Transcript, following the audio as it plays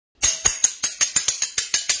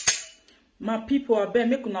My people, I beg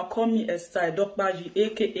make una call me Esther Edopkayi,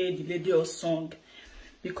 aka the Lady of Song,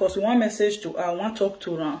 because we want message to her, I want talk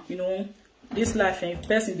to her. You know, this life and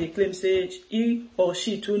person they claim say he or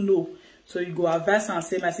she too know, so you go advise and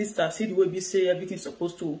say, my sister, see the way we say everything's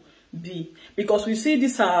supposed to be, because we see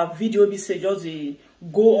this video we say just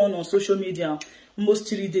go on social media almost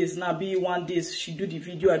 3 days now, be 1 day she do the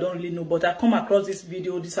video. I don't really know, but I come across this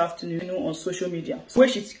video this afternoon, you know, on social media where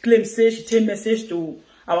she claims say she take message to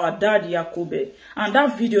our daddy Yakobe, and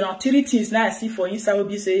that video now 3 things now I see for inside will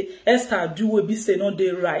be say Esther do will be say not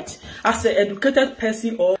they right. As an educated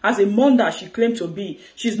person or as a mom that she claimed to be,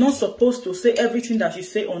 she's not supposed to say everything that she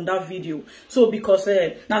say on that video. So because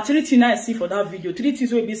now 3 things I see for that video, 3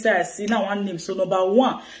 things will be say I see now one name. So number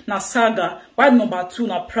 1 now saga, why number 2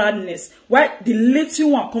 now proudness, why the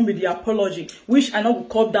little one come with the apology, which I know will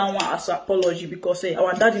call down one as apology, because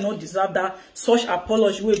our daddy not deserve that such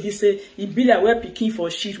apology. Will be say it be like we're picking for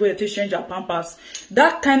shit where they change her pampers.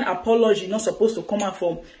 That kind of apology not supposed to come out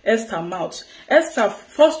from Esther mouth. Esther,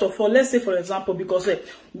 first of all, let's say for example, because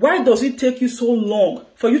why does it take you so long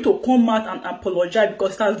for you to come out and apologize?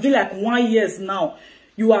 Because it has been like 1 year now.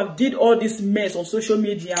 You have did all this mess on social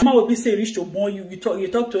media. Mama will be say reach to born you. You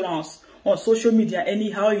talk to us on social media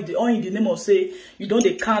anyhow. You all in the name of say you don't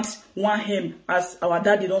they count one him as our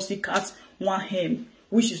daddy don't see count one him,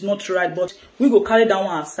 which is not right. But we go carry that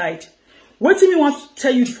one aside. What me want to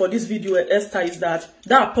tell you for this video, Esther, is that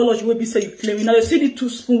apology will be say you claim. Now you see the 2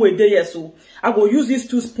 spoon way there, yeah, so I go use this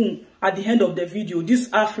 2 spoon at the end of the video. This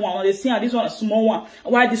half one, they see, and this one a small one.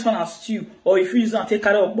 Why this one a stew? Or if you use it and take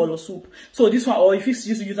carry of bowl of soup. So this one, or if you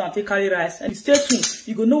use it and take carry rice. And stay tuned,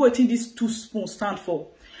 you go know what these 2 spoons stand for.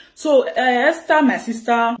 So Esther, my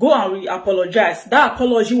sister, go and apologize. That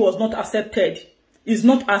apology was not accepted. Is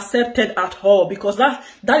not accepted at all, because that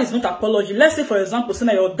is not apology. Let's say for example, say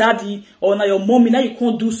now your daddy or now your mommy, now you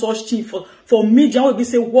can't do such thing for media will be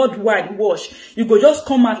say worldwide watch. You go just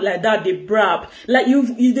come out like that, they brab. Like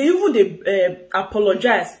they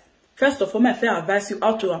apologize. First of all, my fair advise you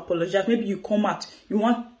how to apologize. Maybe you come out, you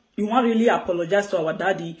want really apologize to our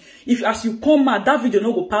daddy. If as you come out, that video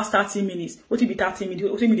no go past 30 minutes. What will be 30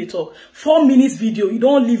 minutes? What will be the talk? 4 minutes video, you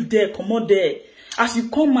don't live there, come out there. As you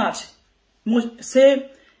come out, say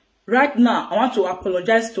right now I want to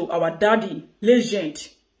apologize to our daddy legend,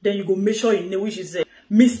 then you go make sure you know which is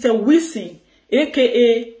Mr. Wilson,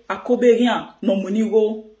 aka Akoberian no money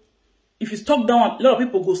go. If you talk down, a lot of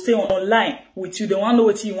people go stay online with you, they want to know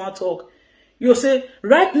what you want to talk. You say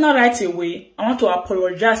right now, right away, I want to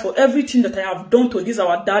apologize for everything that I have done to this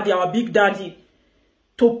our daddy, our big daddy.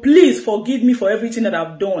 To please forgive me for everything that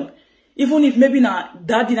I've done. Even if maybe na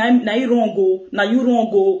daddy na you wrong go, na you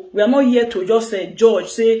wrong go, we are not here to just say judge,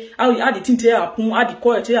 say how the thing to happen, how the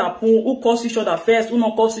call to happen, who caused each other first, who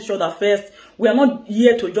not caused each other first. We are not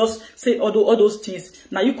here to just say all those things.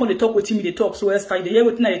 Now you can talk with him, they talk so Esther, they hear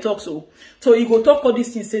what they talk so. So you go talk all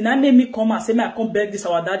these things, say now name me come and say me I come beg this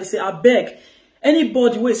our daddy, say I beg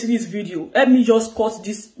anybody who see this video, help me just cut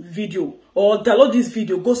this video or download this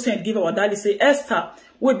video, go send give our daddy, say Esther,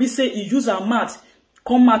 we be say he use her mouth.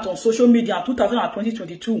 Come out on social media in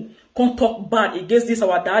 2022, come talk bad against this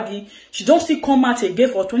our daddy. She don't see come out again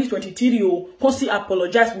for 2023 or come see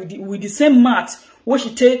apologize with the same mouth where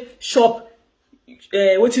she take shop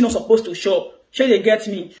what you not supposed to shop. Sure they get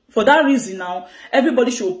me. For that reason now, everybody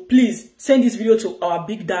should please send this video to our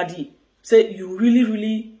big daddy. Say you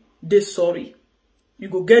really they sorry. You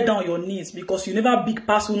go get down on your knees, because you never big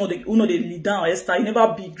pass who know they lead down, Esther. You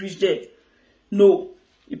never big reach there. No.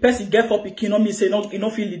 The person get for picking on me, say no, you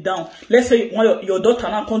don't feel it down. Let's say your daughter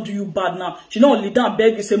now can't do you bad now. She don't lead down,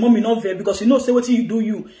 beg you, say mommy not there, because you know say what you do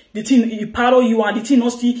you. The thing he parrot you and the thing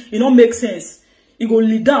not see, it don't make sense. He go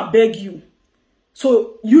lead down, beg you.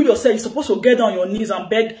 So you yourself, you're supposed to get down on your knees and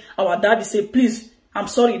beg our daddy, say please, I'm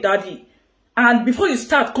sorry daddy. And before you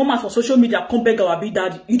start come out on social media, come beg our big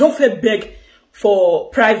daddy. You don't feel beg for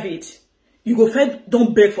private. You go first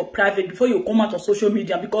don't beg for private before you come out on social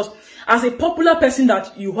media, because as a popular person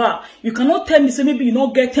that you are, you cannot tell me say maybe you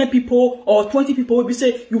don't get 10 people or 20 people will be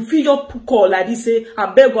say you feel your call like this, say I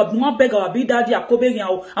beg our big daddy I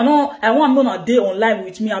want know a day online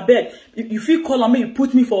with me, I beg. If you feel call on me, you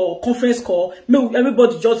put me for a conference call,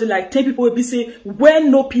 everybody just like 10 people will be say when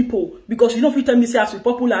no people, because you don't feel tell me say as we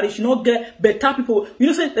popular you not get better people. You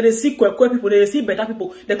know say they see people, they see better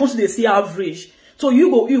people, they consider they see average. So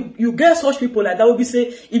you get such people like that will be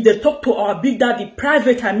say if they talk to our big daddy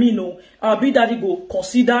private, I mean no, our big daddy go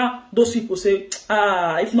consider those people, say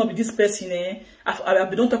if not be this person I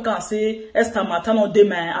don't talk and say Esther matter not dey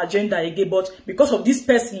my agenda again, but because of this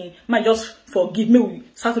person might just forgive me, we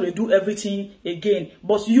start to do everything again.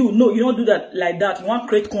 But you know you don't do that like that. You want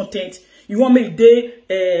create content. you want me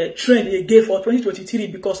day trend again for 2023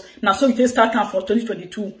 because now so you take start time for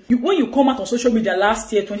 2022. When you come out on social media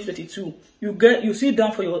last year 2022, you sit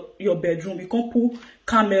down for your bedroom, you can't pull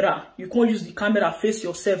camera, you can't use the camera face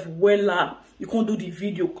yourself well, you can't do the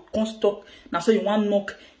video, you can't stop. Now so you want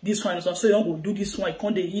knock this one, so you don't go do this one, you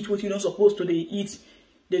can't they eat what you don't supposed to they eat,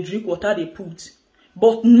 they drink water they put.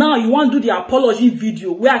 But now you want to do the apology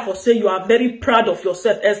video where I for say you are very proud of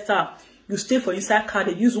yourself, Esther. You stay for inside car,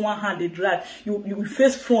 they use one hand, they drive. You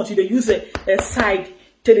face front, they use a side,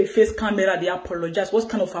 take the face camera, they apologize. What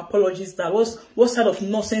kind of apology is that? What side of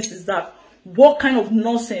nonsense is that? What kind of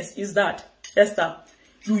nonsense is that, Esther?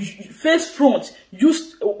 You face front,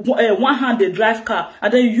 use one hand, they drive car,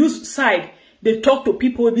 and then you use side. They talk to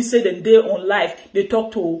people who be say them they on live. They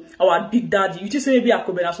talk to our big daddy. You just say maybe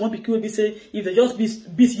Akobena, one people will be say if they just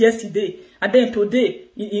beat yesterday and then today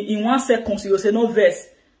in 1 second you will say no verse.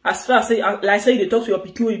 As far as say like say they talk to your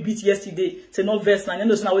people who beat yesterday, say no verse now. You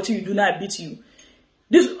know what you do now I beat you.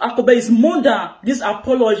 This Akobe is more than this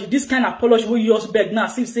apology. This kind of apology we use beg now.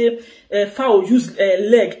 See say foul use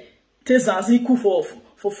leg take Zanziku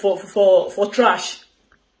for trash.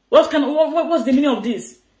 What's the meaning of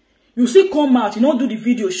this? You see come out, you don't do the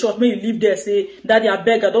video short, when you leave there, say, Daddy, I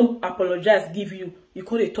beg, I don't apologize, give you. You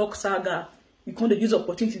can't talk saga. You can't use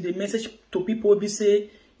opportunity, the message to people, be say,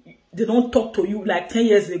 they don't talk to you like 10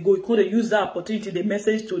 years ago. You can't use that opportunity, the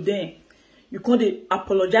message to them. You can't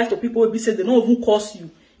apologize to people, be say, they don't even curse you.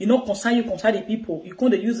 You know, concern the people. You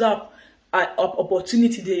can't use that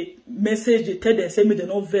opportunity, the message, they tell them, say, me, they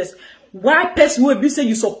don't verse. Why person will be say,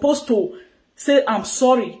 you're supposed to say, I'm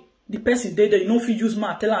sorry. The person did that, you know, if you use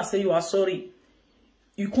man, tell and say you are sorry.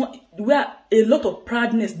 You can't, where a lot of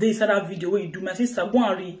proudness there inside that video where you do. My sister, go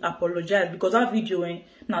and apologize because that video ain't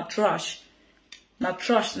not trash. Not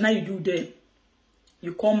trash, now you do there.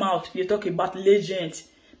 You come out, you talk about legends.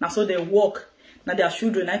 Now so they walk. Now their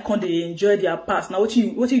children, I can't they enjoy their past. Now what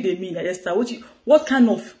do they mean, Esther? What kind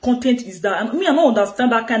of content is that? And me, I don't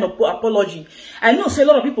understand that kind of apology. I know say a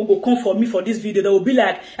lot of people go come for me for this video. They will be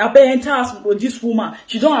like, I better enter this woman.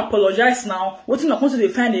 She don't apologize now. What's not going to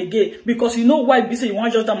find again? Because you know why be say you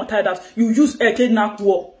want just dramatize that you use a kidnap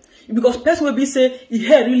war. Because person will be say he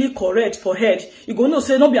head really correct for head. You go no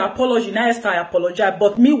say no be apology, now Esther I apologize.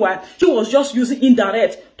 But meanwhile, she was just using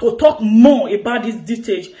indirect to talk more about this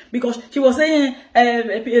details. Because she was saying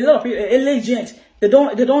a lot of people, a legend, they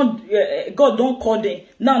don't God don't call them.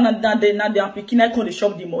 Now they are picking, I can't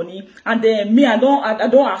shop the money. And then me, I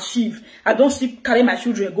don't achieve. I don't see carry my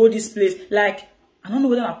children go this place. Like I don't know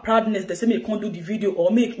whether I'm proudness, they say me can't do the video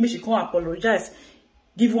or me she can't apologize.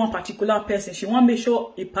 Give one particular person. She want make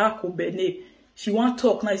sure a park will be. She want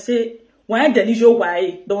talk. Now say when the usual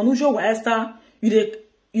way, the unusual way, Esther, you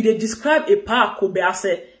they describe a park will be as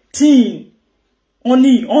a teen.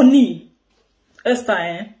 Only.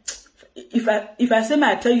 Esther, if I say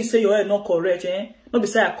my tell you say you're not correct, not be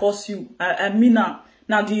say I curse you. I mean now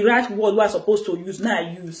the right word what I supposed to use, now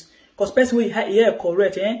I use. Because person when you hear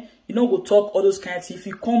correct, you know go talk all those kinds. If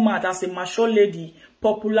you come out as a mature lady,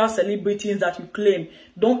 popular celebrities that you claim,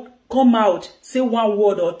 don't come out, say one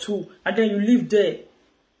word or two, and then you leave there.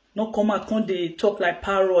 Not come out, can't they talk like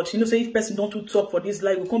parrots? You know, say if person don't to talk for this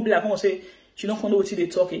life, we can't be like, come and say, she don't know what they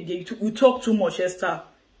talk again. You talk too much, Esther,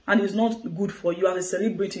 and it's not good for you as a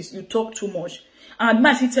celebrity. You talk too much. And I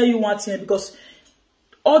might tell you one thing, because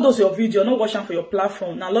all those your video, not watching for your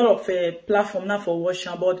platform. Now a lot of platform now for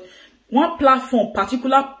watching, but one platform,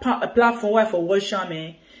 particular platform why for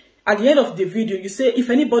watching, at the end of the video, you say if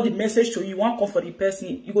anybody message to you, want come for the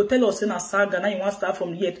person, you go tell us in a saga now you want start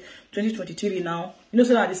from yet 2023 now. You know,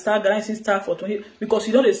 so that the saga now start for 20 because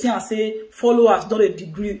you don't see and say followers don't a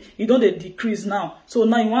degree, you don't a decrease now. So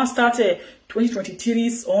now you want start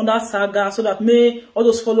 2023 on that saga so that may all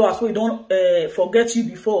those followers who don't forget you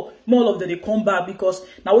before, more of them they come back because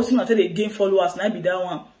now what's until they gain followers now be that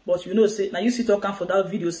one. But you know, say now you see talking for that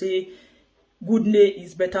video say good name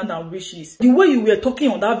is better than riches. The way you were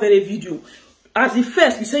talking on that very video, as the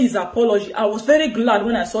first you say his apology, I was very glad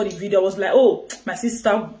when I saw the video. I was like, oh, my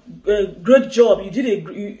sister, great job. You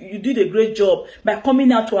did a great job by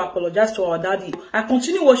coming out to apologize to our daddy. I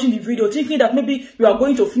continue watching the video thinking that maybe you are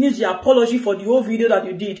going to finish the apology for the whole video that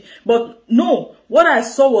you did. But no, what I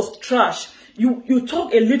saw was trash. You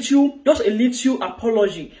talk a little, just a little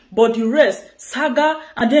apology, but the rest, saga,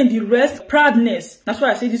 and then the rest, proudness. That's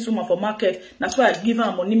why I say this woman for market. That's why I give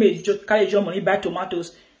her money, carry your money, buy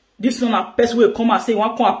tomatoes. this one a person will come and say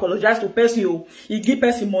one come apologize to person you. He give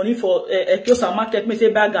person money for a close market, may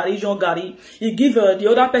say buy gari, John gari. He give the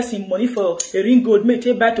other person money for a ring gold, may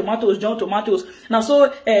say buy tomatoes, John tomatoes. Now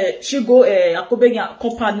so she go Akobegi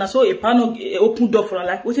compound. Now so a panel open door for her,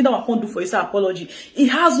 like what did that one do for his apology? It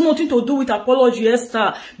has nothing to do with apology,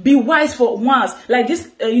 Esther. Be wise for once. Like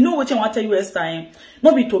this, you know what I want to tell you, Esther.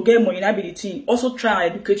 Not be to get money, not be the thing. Also try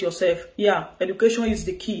and educate yourself. Yeah, education is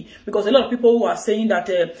the key. Because a lot of people who are saying that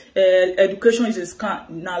education is a scam,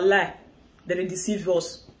 now lie. They deceive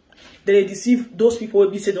us. They deceive those people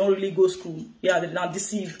who say they don't really go to school. Yeah, they not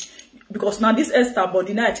deceive. Because now this Esther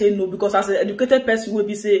body, now I tell you no. Because as an educated person will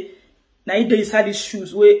be say, now you decide his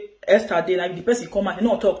shoes where Esther did, like the person come and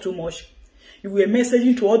not talk too much. You were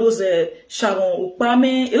messaging to all those Sharon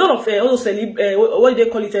Okpame, a lot of all those what do they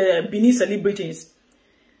call it, Benin celebrities.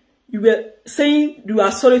 You were saying you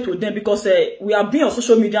are sorry to them because we have been on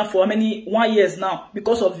social media for how many 1 year now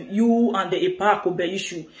because of you and the Kobe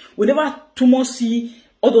issue. We never too much see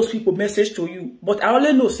all those people message to you, but I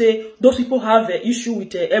only know say those people have an issue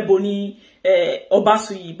with Ebony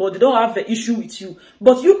Obasui, but they don't have an issue with you.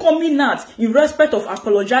 But you come in that in respect of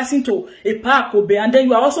apologizing to Kobe, and then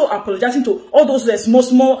you are also apologizing to all those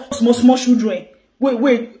small children.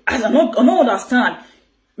 Wait, I don't understand.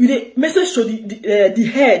 With a message to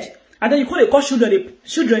the head. And then you call the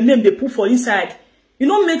children name they put for inside. It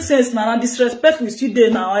don't make sense now. Disrespect we still there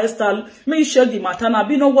now, Esther. May you share the matter now.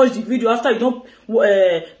 Be not watch the video after you don't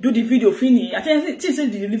do the video finish. I think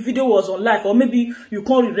the video was on live, or maybe you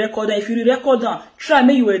can't re-record. And if you re-record down, try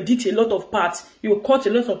may you edit a lot of parts. You will cut a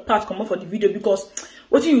lot of parts come up for the video because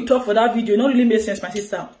what you talk for that video not really make sense, my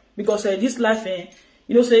sister. Because this life,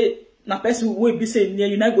 you know, say na person will be saying near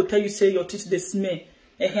you now go tell you say your teeth they smell.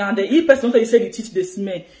 And if person don't tell you say you teach the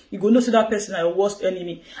smell, you go know see that person are your worst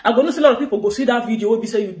enemy. I go know see a lot of people go see that video what be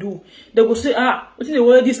say you do. They go say, what in the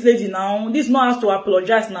world this lady now? This not has to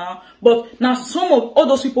apologize now. But now some of all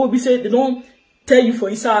those people will be say they don't tell you for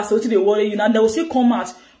inside, so they worry you now. They will say come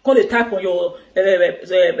out, call the type on your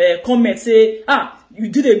comment, say, you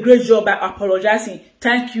did a great job by apologizing.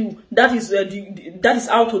 Thank you. That is that is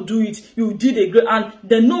how to do it. You did a great, and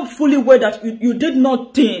they know fully well that you did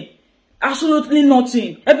nothing. Absolutely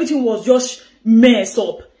nothing. Everything was just messed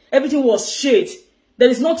up. Everything was shit. There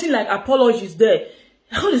is nothing like apologies there.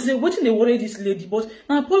 How they say, what did they worry this lady? But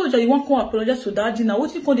now apologize, you want to come apologize to daddy. Now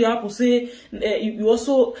what you call the apple say, you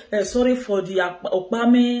also sorry for the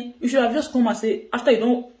Okpame. You should have just come and say, after you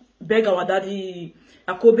don't beg our daddy,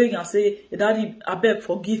 I go beg and say, daddy, I beg,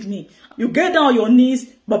 forgive me. You get down on your knees,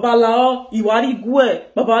 Babalao, Iwari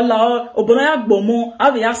Gwe, Babalao, Obonaya Bomo,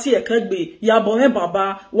 Ave Yasi Ekegbe, Yabone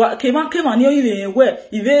Baba, Kema near you where,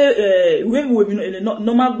 if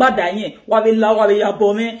normal bad Wabe La, Wabe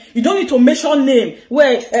Yabome. You don't need to mention name,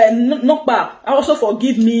 where, Nokba, also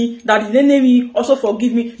forgive me, that the enemy also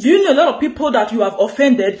forgive me. Do you know a lot of people that you have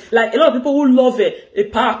offended, like a lot of people who love a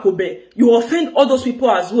Parakobe, you offend all those people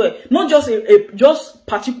as well, not just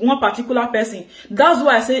one particular person. That's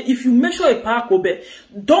why I say, if you measure a Parakobe,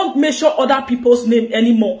 don't measure other people's name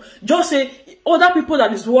anymore. Just say, other people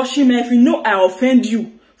that is watching me, if you know I offend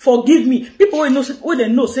you, forgive me. People will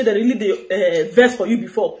know say they really the verse for you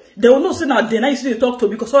before. They will know say now they nice to talk to,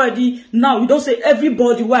 because already now we don't say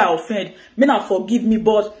everybody why I offend. May not forgive me,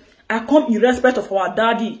 but I come in respect of our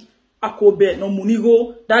daddy Akobe no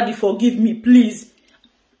Munigo. Daddy, forgive me, please.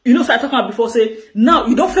 You know, so I talked about before, say, now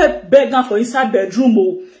you don't feel beg down for inside bedroom,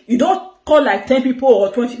 oh. You don't call like 10 people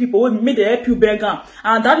or 20 people who made they help you beg down,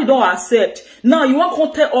 and that you don't accept. Now you want to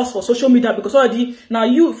contact us for social media, because already now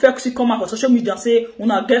you first come out for social media and say,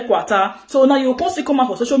 una get quarter. So now you constantly come out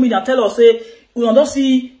for social media and tell us, say, we don't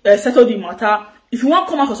see settle the matter. If you want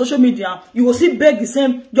to come out for social media, you will see beg the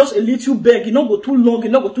same, just a little beg. You not go too long, you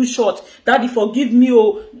not go too short. Daddy, forgive me,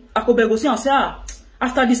 oh. I could beg go see and say,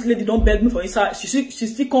 after this lady don't beg me for inside, she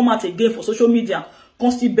still come out again for social media,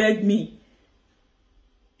 constantly beg me.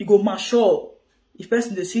 You go mature. If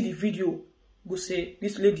person they see the video, go say,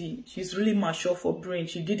 this lady, she's really mature for brain.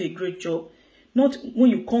 She did a great job. Not when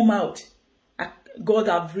you come out, God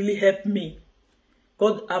have really helped me.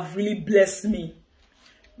 God have really blessed me.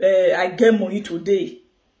 I get money today.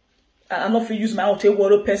 I'm not for use my own take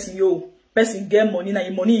word person, yo. Person get money, now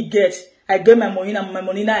your money he get. I get my money, now my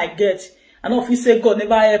money now I get. I don't feel say God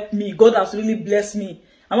never helped me. God has really blessed me.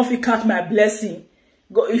 I don't feel count my blessing.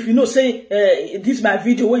 God, if you know, say this my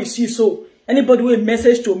video where you see, so anybody will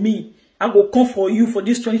message to me, I go come for you for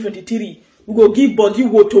this 2023. We go give body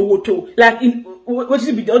woto. Like in what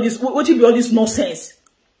will be all this? What will be all this nonsense?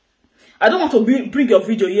 I don't want to bring your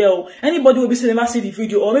video here. Anybody will be saying never see the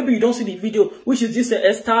video, or maybe you don't see the video, which is this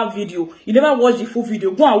Esther video. You never watch the full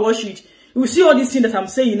video. Go and watch it. You will see all these things that I'm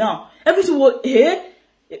saying now. Everything will,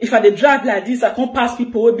 if I dey drive like this, I can't pass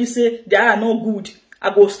people will be say they are not good.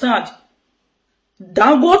 I go stand.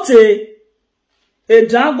 Dangote.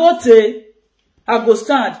 Dangote. I go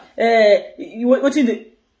stand. What in the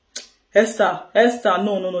Esther,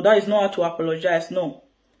 no, that is not how to apologize. No.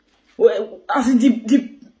 As in the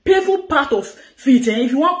painful part of it,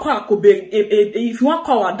 if you want call Kobe, if you want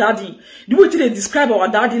call our daddy, the way they describe our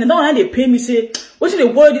daddy, and now they pay me say, what the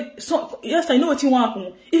word? So yes, I know what you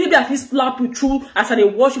want. If maybe I feel slap you through as I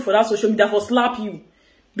watch you for that social media for slap you,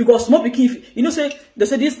 because small pikin, you know say they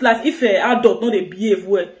say this life if adult no they behave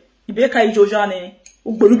well, you be kai jojane,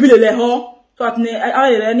 ugbelubile leho, so at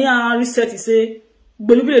I reset say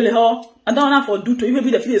ugbelubile leho, and don't for do to even be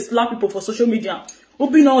the feel slap people for social media.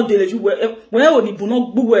 Ubi no delay when we bu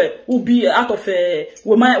no buwe ubi out of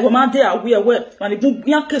we man there we and bu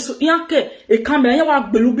yanke e camera yan wa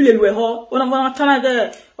gbelu bi le we ho ona tana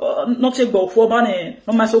get not take go for ban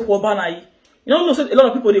no my so for ban yi. You don't know so a lot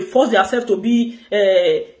of people they force themselves to be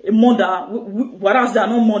a mother whereas they are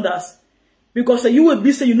not mothers. Because you will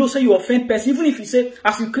be say you know say you offend person, even if you say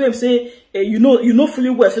as you claim say you know fully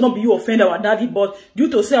well say not be you offend our daddy, but due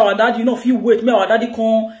to say our daddy you know feel wait may our daddy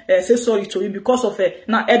come say sorry to you because of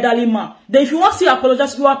na elderly man. Then if you want to say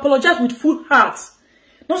apologize, you apologize with full heart.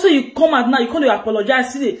 Not say you come out now you can't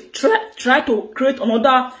apologize. See try to create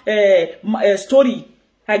another story.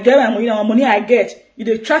 I get my money I get. You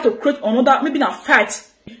they try to create another maybe na fight.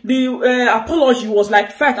 The apology was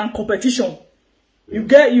like fight and competition. You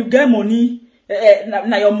get money.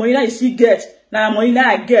 Now your money now you see get. Now your money now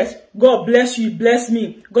I get. God bless you, bless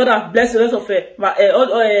me. God have blessed the rest of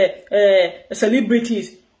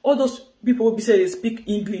celebrities. All those people will be say they speak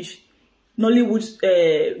English.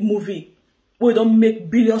 Nollywood movie. We don't make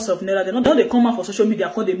billions of naira. They come out for social media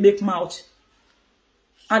because they make mouth.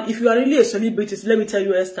 And if you are really a celebrity, let me tell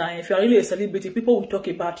you, Esther, if you are really a celebrity, people will talk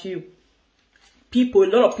about you. A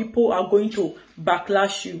lot of people are going to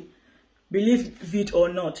backlash you. Believe it or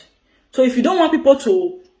not. So if you don't want people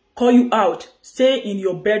to call you out, stay in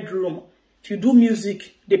your bedroom. If you do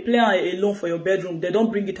music, they play alone for your bedroom. They don't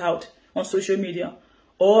bring it out on social media.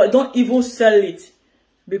 Or don't even sell it.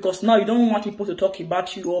 Because now you don't want people to talk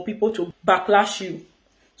about you or people to backlash you.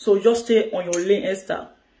 So just stay on your lane, Esther.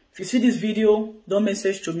 If you see this video, don't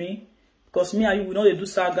message to me. Because me and you will not do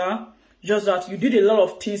saga. Just that you did a lot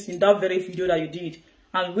of things in that very video that you did.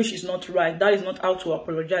 And which is not right. That is not how to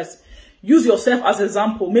apologize. Use yourself as an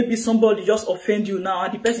example. Maybe somebody just offend you now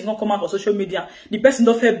and the person can't come out for social media. The person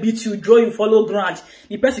don't fair beat you, draw you, follow grant.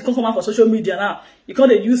 The person can't come out for social media now. You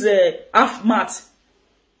can't use half mat.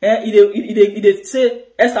 They say,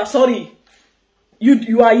 Esther, sorry.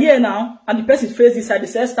 You are here now and the person face this side. They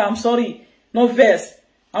say, Esther, I'm sorry. No verse.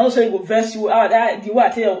 I don't say go verse you. The way I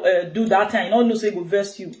tell you do that time. You don't say go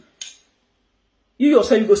verse you. You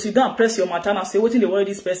yourself, you go sit down, press your matter and say, what in the world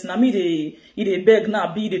this person? I mean, they beg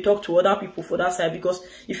now, they talk to other people for that side. Because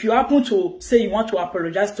if you happen to say you want to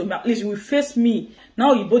apologize to me, at least you will face me.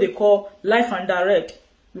 Now you both they call life and direct.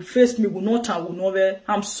 You face me, will not and will never.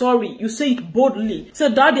 I'm sorry. You say it boldly.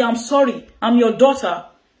 Say, Daddy, I'm sorry. I'm your daughter.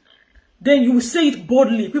 Then you will say it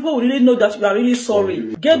boldly. People will really know that you are really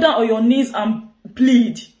sorry. Get down on your knees and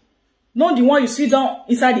plead. Not the one you sit down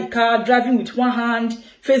inside the car, driving with one hand,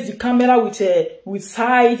 face the camera with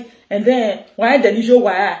side, and then why the usual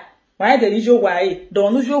why? Why the usual why? The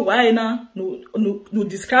unusual why na no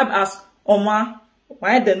describe as Oma.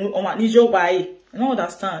 Why the Oma unusual why? I don't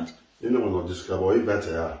understand. You know what describe or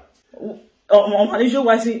better. Oma unusual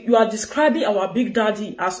why? You are describing our big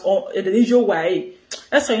daddy as the unusual why.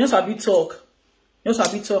 That's why you not sabi talk. You not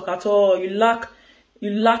sabi talk at all. You lack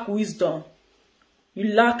wisdom.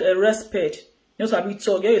 You lack a respect. You know, so I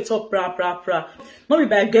talk. You talk, pra. Not be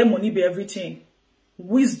by get money, be everything.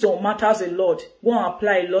 Wisdom matters a lot. Go and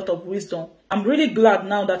apply a lot of wisdom. I'm really glad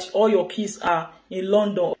now that all your kids are in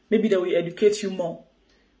London. Maybe they will educate you more.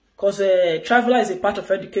 Because traveler is a part of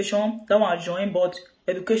education. That one I join, but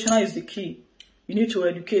education is the key. You need to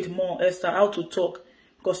educate more, Esther, how to talk.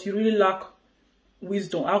 Because you really lack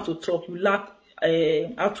wisdom, how to talk. You lack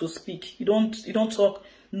how to speak. You don't talk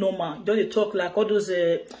normal. You don't talk like all those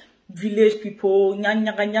village people,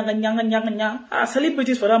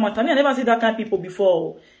 celebrities for that matter. I mean, I never seen that kind of people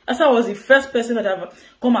before. As I was the first person that I've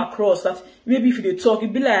come across that maybe if they talk,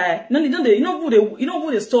 you'd be like, no, you know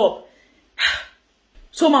who they stop.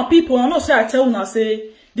 So my people, I'm not say I tell you now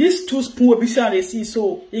say These 2 spoons will be seen they see.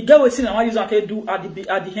 So you get what I want you to do at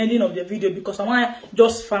the ending of the video, because I want to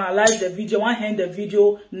just finalize the video. I want to end the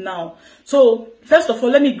video now. So first of all,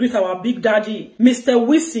 let me greet our big daddy, Mr.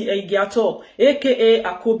 Wisi Egiato, aka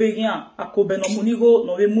Akoberian, Akobenomunigo,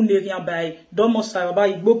 Novemunerian by Domosa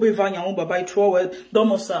Baba Igbobe Vanyan Baba Trowell,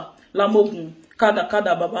 Domosa, Lamogun,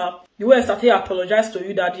 Kada Baba. The way I started to apologize to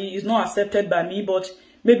you, daddy, is not accepted by me, but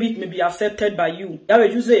maybe it may be accepted by you. I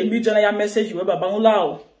will use a immediate message you Baba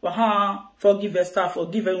Unlao. Forgive Esther,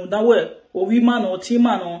 forgive her. That way, or we man or team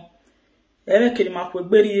man or but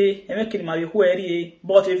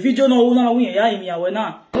a video no una win ya imi awe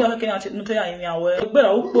na. Ya ke na no to ya imi awe.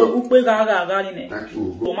 Gbera upe ga ni ne.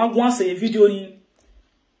 O ma gwan se video ni.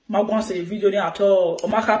 Ma gwan se video ni ato o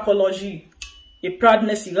ma apology. A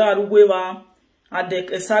proudness ga rugwe wa.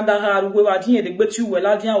 Adek esaga ga rugwe wa din de gbetu we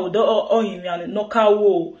la din o do o imi an no ka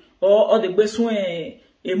wo o de gbesun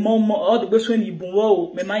e momo o de gbesun ni bun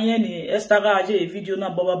wo me ma yen ni Esther ga je video na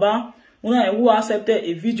baba. Una who accepted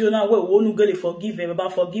a video now where we won't forgive Baba,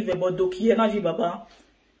 forgive but do kiye na ji Baba.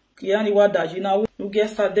 Kiya ni wada ji na we get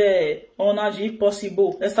started on ji if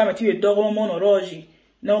possible. Esther me ti we do mo no roji.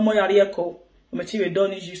 Na mo yari eko. Me ti we do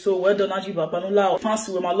ni ji so we do na ji Baba no la.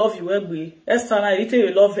 Fancy we ma love you egbe. Esther na ite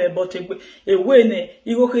we love her but e we ne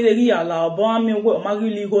I go kere ri ala obo ami we ma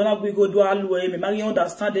really go na gbe go do alu e me ma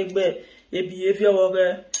understand egbe e behavior wo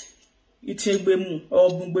ge iti egbe mu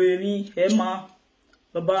obungbe mi e ma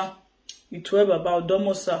Baba itwe Baba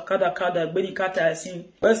Domosa kada gbeni kata esin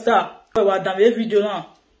Esther we wa dan video na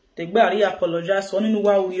te gba ri apologize so ninu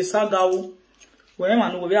wa uri saga wo we ma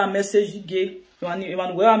no we a message ge we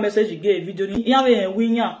a message ge video ni ya we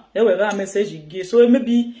winya e we a message ge so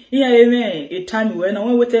maybe ya a time we na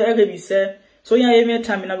when we tell be say so ya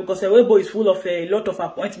time na because we boy is full of a lot of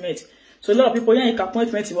appointments. So a lot of people here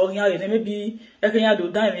appointments working out and maybe I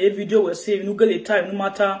do time a video will save no get time no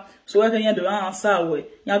matter so I can do answer we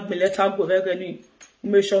ya be letter go very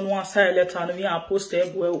make sure no answer letter no ya post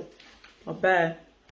well. Bye.